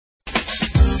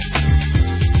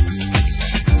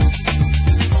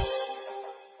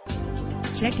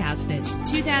Check out this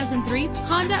 2003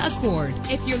 Honda Accord.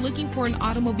 If you're looking for an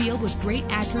automobile with great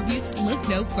attributes, look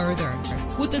no further.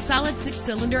 With a solid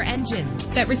 6-cylinder engine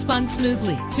that responds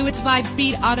smoothly to its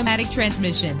 5-speed automatic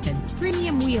transmission,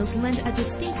 premium wheels lend a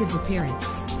distinctive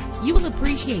appearance. You will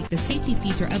appreciate the safety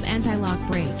feature of anti-lock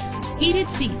brakes. Heated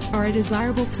seats are a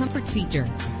desirable comfort feature.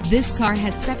 This car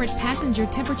has separate passenger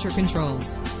temperature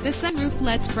controls. The sunroof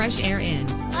lets fresh air in.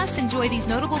 Plus, enjoy these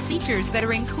notable features that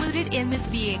are included in this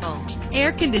vehicle: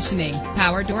 air conditioning,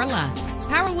 power door locks,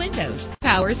 power windows,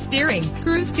 power steering,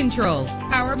 cruise control,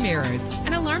 power mirrors,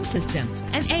 an alarm system,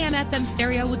 an AM/FM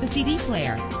stereo with a CD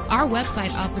player. Our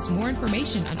website offers more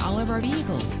information on all of our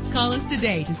vehicles. Call us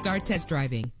today to start test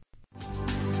driving.